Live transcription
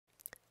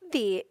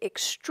The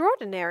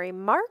Extraordinary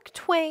Mark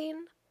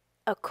Twain,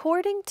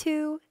 according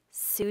to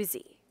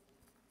Suzy.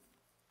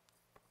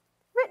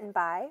 Written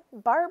by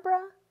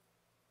Barbara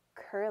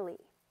Curley.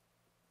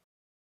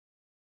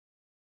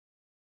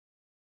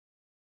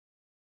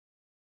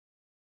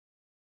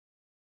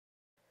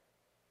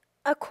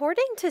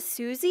 According to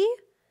Suzy,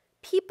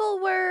 people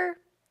were,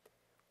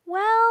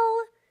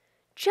 well,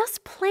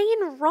 just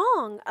plain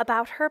wrong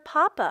about her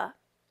papa.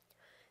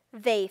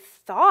 They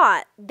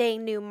thought they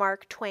knew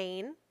Mark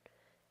Twain.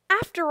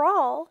 After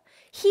all,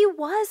 he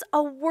was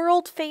a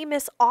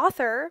world-famous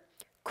author,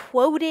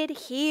 quoted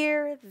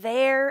here,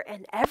 there,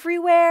 and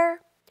everywhere.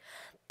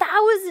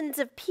 Thousands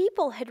of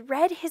people had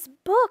read his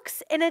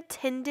books and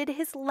attended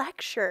his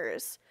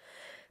lectures.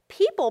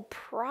 People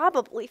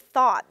probably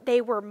thought they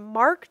were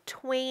Mark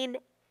Twain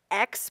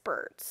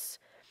experts.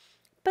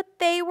 But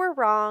they were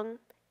wrong,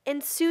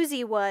 and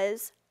Suzy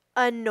was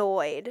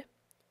annoyed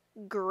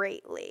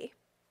greatly.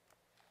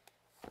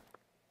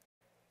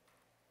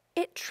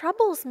 It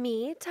troubles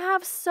me to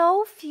have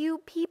so few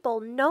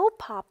people know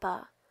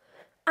Papa.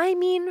 I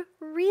mean,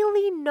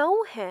 really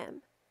know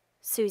him,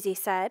 Suzy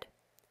said.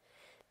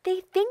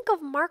 They think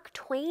of Mark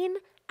Twain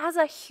as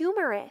a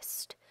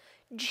humorist,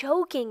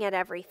 joking at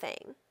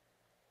everything.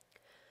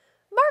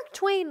 Mark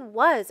Twain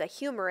was a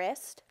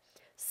humorist.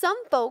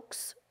 Some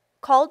folks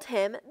called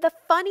him the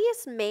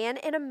funniest man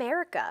in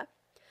America,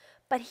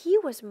 but he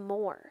was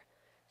more,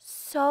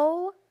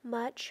 so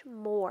much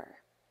more.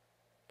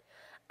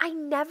 I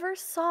never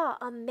saw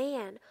a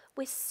man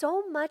with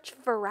so much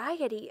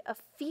variety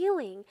of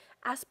feeling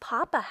as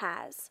Papa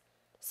has,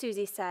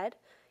 Suzy said,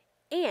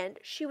 and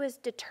she was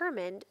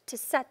determined to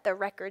set the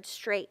record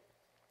straight.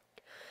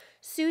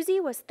 Suzy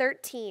was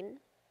 13.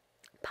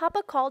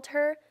 Papa called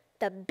her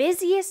the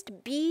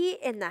busiest bee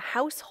in the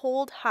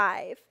household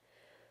hive,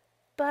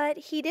 but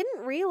he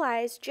didn't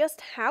realize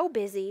just how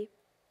busy.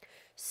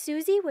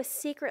 Suzy was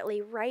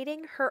secretly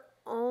writing her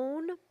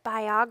own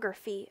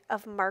biography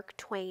of Mark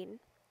Twain.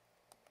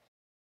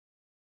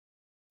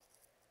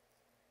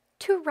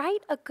 To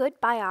write a good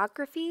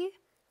biography,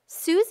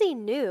 Suzy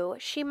knew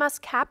she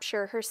must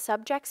capture her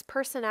subject's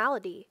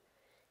personality,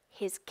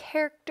 his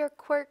character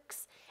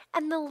quirks,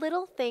 and the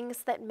little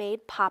things that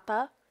made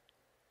Papa,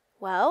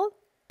 well,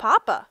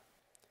 Papa.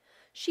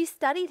 She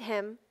studied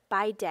him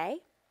by day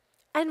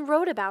and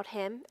wrote about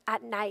him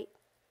at night.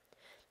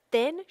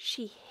 Then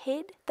she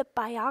hid the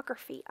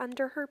biography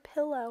under her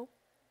pillow.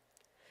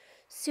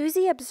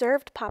 Suzy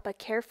observed Papa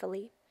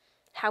carefully,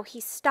 how he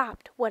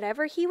stopped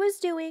whatever he was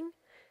doing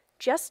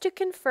just to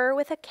confer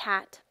with a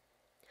cat,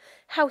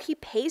 how he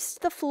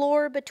paced the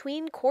floor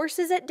between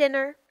courses at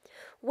dinner,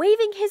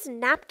 waving his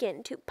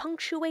napkin to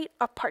punctuate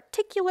a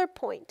particular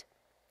point,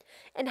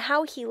 and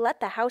how he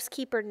let the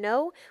housekeeper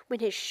know when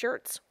his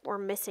shirts were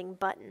missing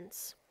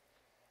buttons.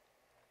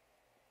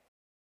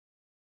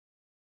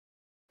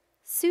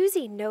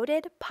 Suzy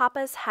noted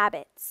Papa's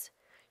habits.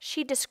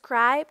 She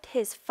described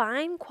his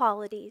fine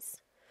qualities.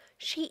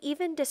 She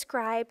even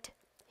described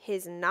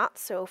his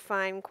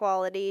not-so-fine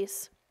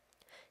qualities.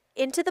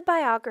 Into the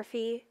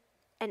biography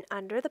and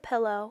under the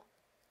pillow,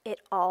 it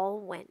all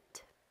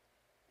went.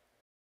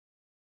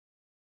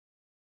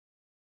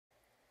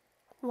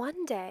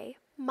 One day,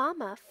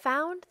 Mama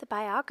found the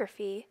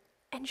biography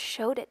and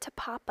showed it to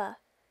Papa.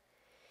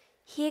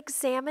 He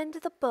examined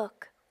the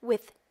book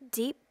with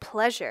deep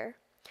pleasure,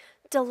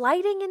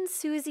 delighting in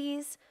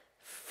Suzy's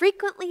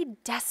frequently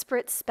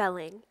desperate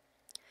spelling.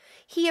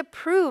 He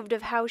approved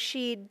of how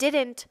she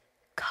didn't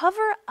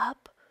cover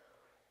up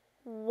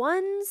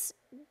one's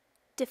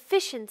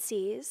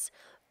deficiencies,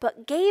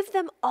 but gave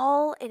them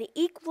all an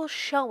equal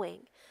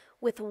showing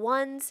with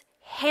one's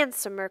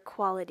handsomer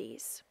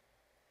qualities.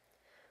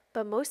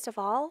 But most of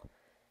all,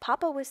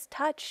 Papa was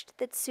touched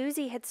that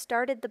Suzy had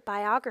started the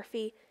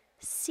biography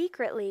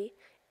secretly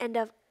and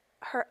of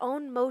her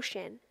own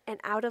motion and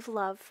out of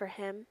love for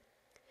him.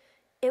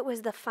 It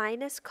was the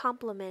finest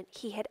compliment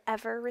he had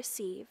ever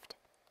received.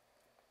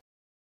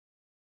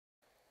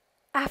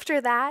 After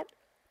that,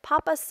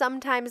 Papa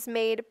sometimes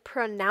made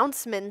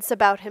pronouncements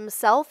about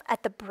himself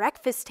at the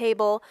breakfast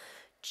table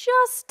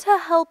just to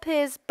help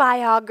his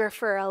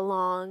biographer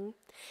along.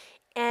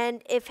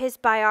 And if his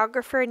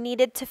biographer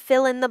needed to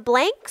fill in the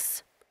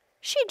blanks,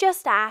 she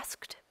just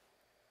asked.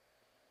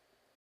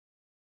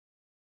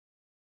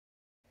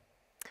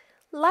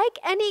 Like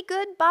any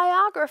good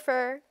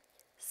biographer,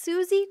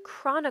 Suzy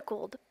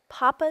chronicled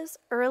Papa's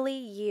early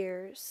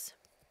years.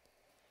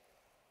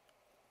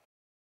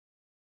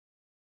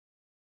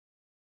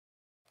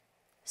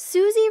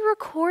 Suzy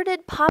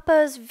recorded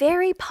Papa's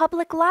very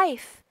public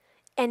life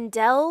and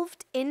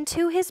delved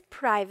into his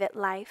private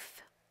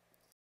life.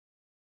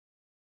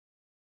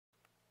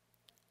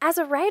 As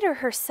a writer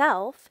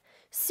herself,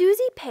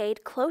 Suzy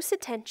paid close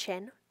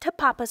attention to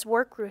Papa's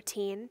work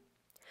routine.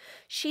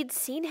 She'd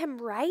seen him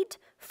write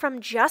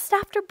from just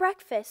after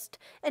breakfast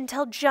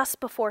until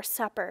just before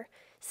supper,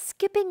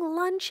 skipping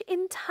lunch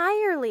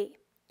entirely.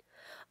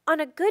 On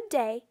a good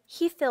day,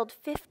 he filled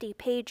 50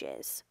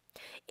 pages.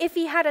 If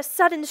he had a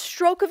sudden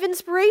stroke of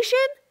inspiration,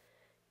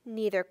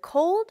 neither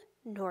cold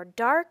nor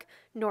dark,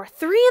 nor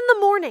 3 in the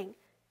morning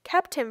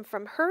kept him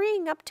from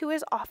hurrying up to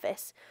his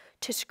office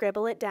to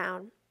scribble it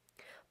down.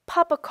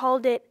 Papa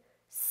called it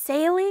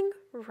sailing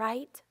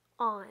right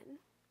on.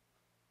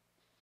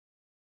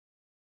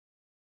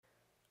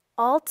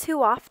 All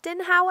too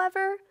often,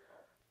 however,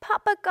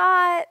 Papa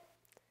got,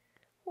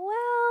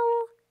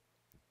 well,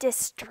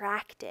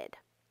 distracted.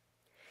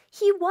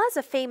 He was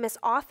a famous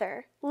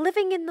author,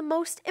 living in the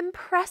most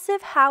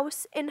impressive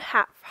house in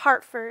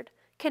Hartford,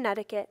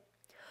 Connecticut.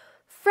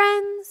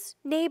 Friends,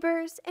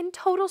 neighbors, and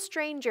total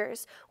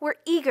strangers were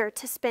eager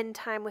to spend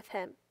time with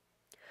him.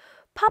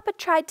 Papa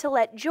tried to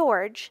let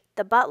George,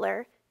 the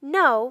butler,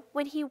 know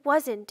when he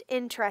wasn't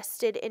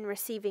interested in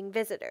receiving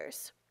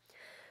visitors.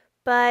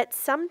 But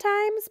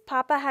sometimes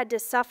Papa had to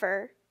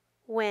suffer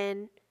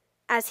when,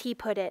 as he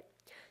put it,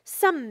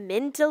 some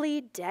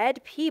mentally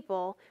dead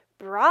people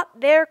brought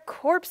their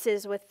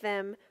corpses with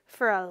them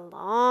for a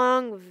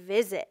long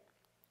visit.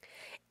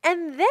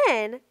 And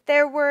then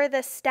there were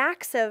the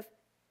stacks of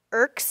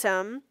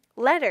irksome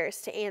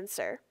letters to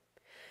answer.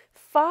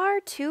 Far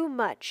too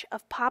much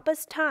of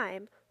Papa's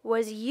time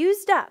was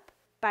used up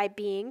by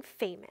being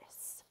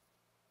famous.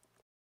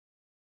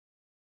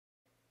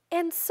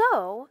 And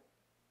so,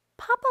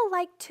 Papa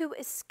liked to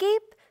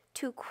escape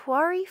to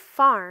Quarry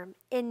Farm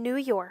in New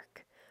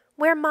York,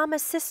 where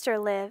Mama's sister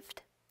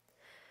lived.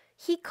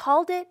 He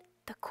called it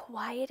the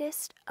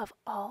quietest of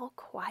all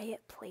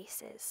quiet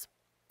places,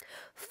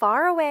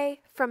 far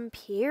away from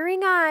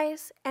peering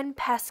eyes and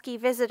pesky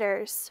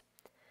visitors.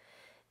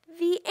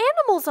 The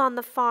animals on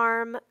the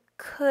farm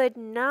could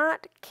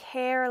not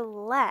care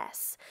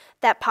less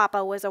that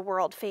Papa was a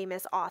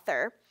world-famous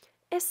author,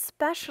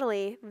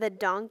 especially the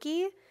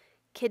donkey,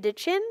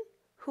 Kiddichin,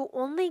 who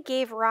only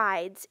gave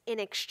rides in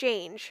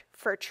exchange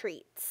for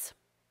treats.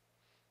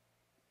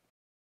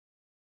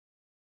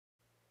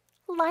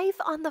 Life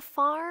on the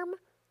farm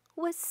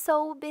was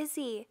so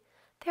busy,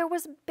 there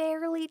was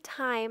barely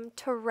time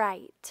to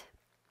write.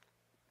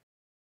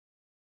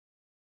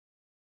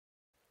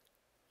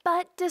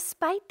 But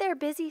despite their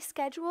busy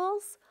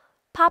schedules,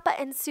 Papa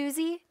and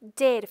Suzy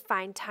did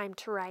find time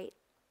to write.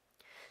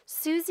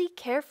 Suzy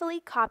carefully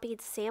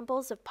copied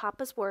samples of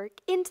Papa's work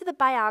into the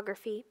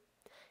biography.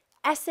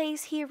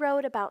 Essays he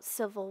wrote about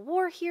Civil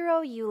War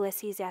hero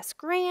Ulysses S.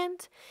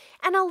 Grant,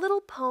 and a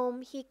little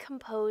poem he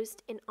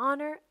composed in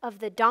honor of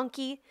the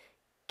donkey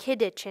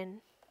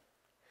Kiddichin.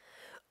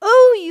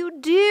 "Oh,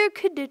 you dear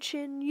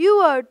Kiddichin, you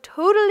are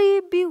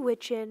totally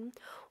bewitchin'.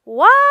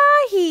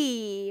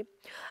 Wah-hee!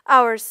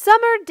 Our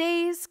summer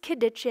days,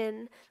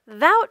 Kiddichin,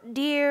 thou'rt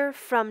dear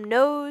from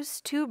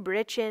nose to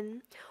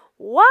britchin'.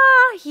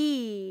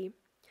 Wah-hee!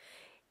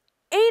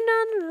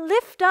 Anon,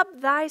 lift up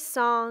thy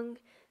song,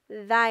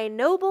 thy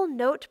noble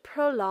note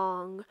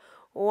prolong.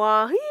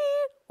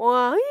 Wah-hee,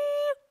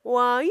 wah-hee,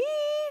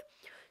 wah-hee!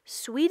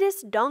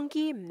 Sweetest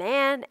donkey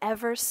man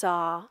ever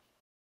saw."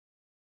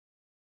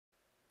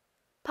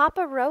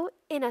 Papa wrote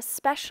in a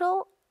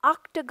special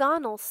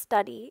octagonal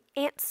study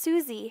Aunt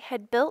Suzy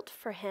had built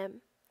for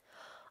him.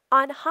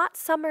 On hot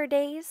summer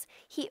days,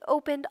 he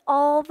opened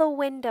all the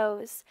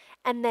windows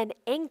and then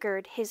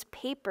anchored his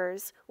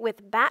papers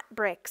with bat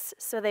bricks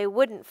so they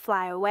wouldn't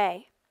fly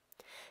away.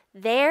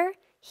 There,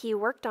 he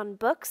worked on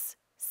books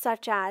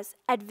such as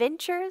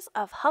Adventures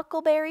of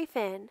Huckleberry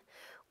Finn,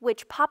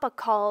 which Papa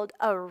called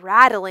a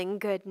rattling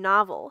good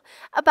novel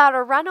about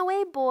a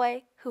runaway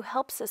boy who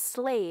helps a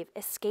slave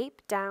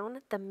escape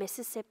down the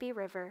Mississippi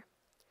River.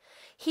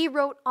 He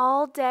wrote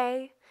all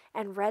day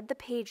and read the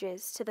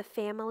pages to the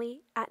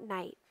family at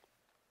night.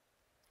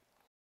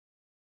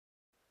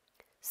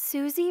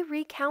 Suzy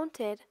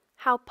recounted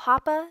how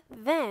Papa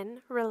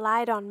then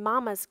relied on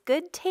Mama's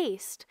good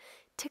taste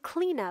to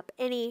clean up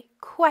any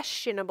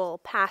questionable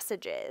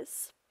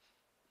passages.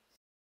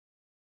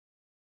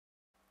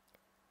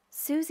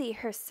 Suzy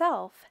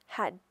herself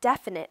had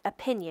definite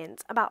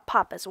opinions about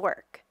Papa's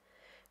work.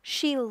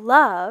 She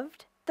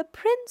loved The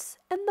Prince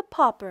and the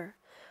Pauper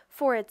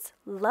for its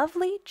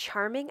lovely,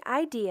 charming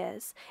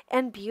ideas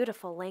and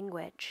beautiful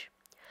language.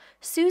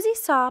 Suzy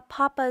saw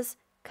Papa's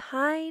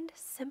kind,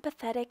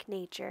 sympathetic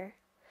nature.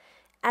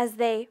 As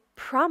they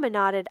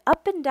promenaded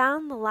up and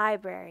down the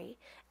library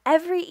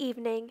every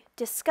evening,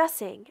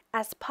 discussing,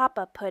 as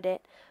Papa put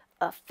it,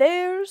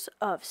 affairs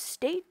of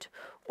state,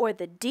 or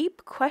the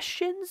deep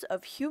questions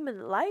of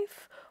human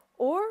life,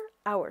 or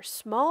our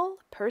small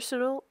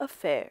personal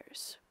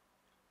affairs.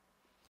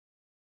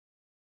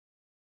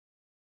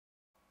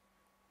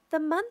 The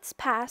months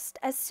passed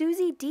as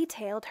Suzy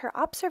detailed her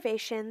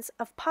observations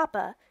of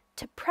Papa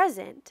to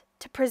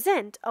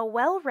present a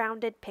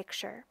well-rounded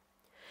picture.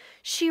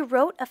 She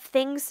wrote of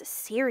things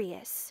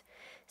serious,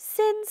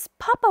 since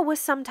Papa was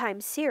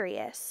sometimes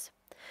serious,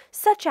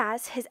 such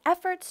as his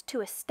efforts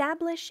to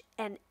establish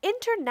an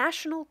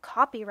international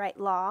copyright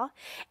law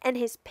and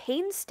his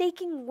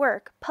painstaking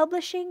work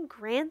publishing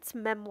Grant's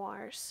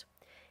memoirs.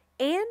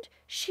 And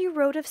she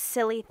wrote of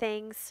silly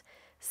things,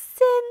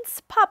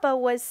 since Papa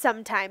was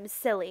sometimes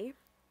silly.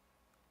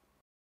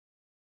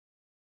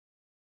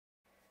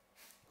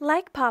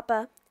 Like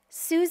Papa,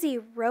 Suzy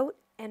wrote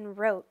and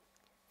wrote,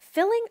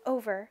 filling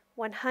over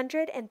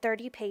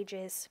 130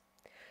 pages.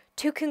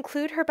 To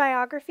conclude her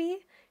biography,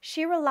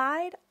 she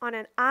relied on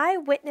an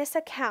eyewitness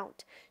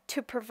account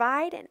to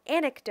provide an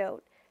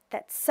anecdote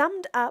that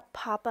summed up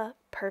Papa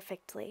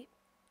perfectly.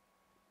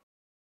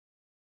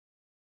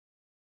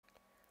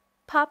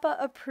 Papa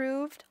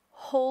approved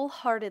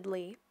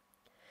wholeheartedly.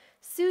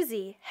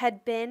 Suzy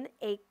had been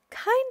a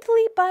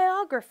kindly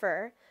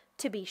biographer,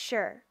 to be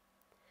sure,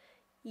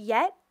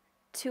 yet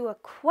to a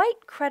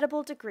quite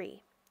credible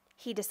degree,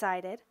 he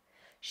decided.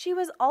 She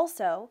was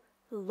also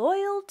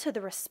loyal to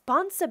the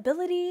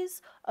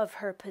responsibilities of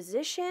her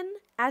position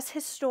as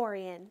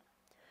historian,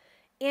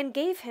 and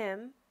gave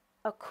him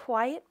a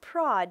quiet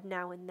prod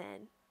now and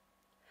then.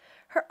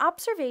 Her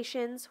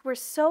observations were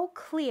so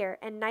clear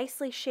and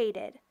nicely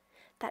shaded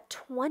that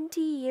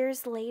 20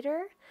 years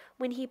later,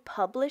 when he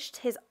published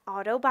his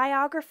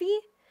autobiography,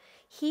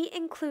 he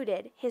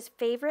included his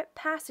favorite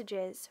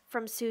passages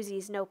from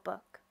Suzy's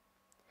notebook.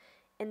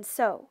 And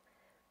so,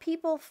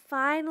 people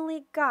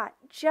finally got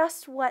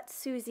just what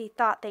Suzy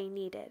thought they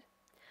needed: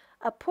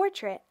 a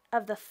portrait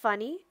of the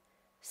funny,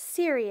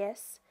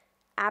 serious,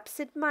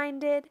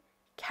 absent-minded,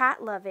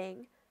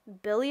 cat-loving,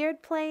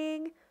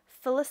 billiard-playing,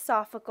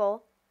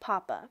 philosophical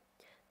Papa,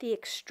 the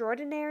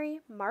extraordinary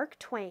Mark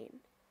Twain,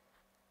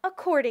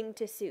 according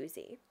to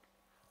Suzy.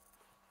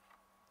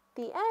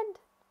 The end.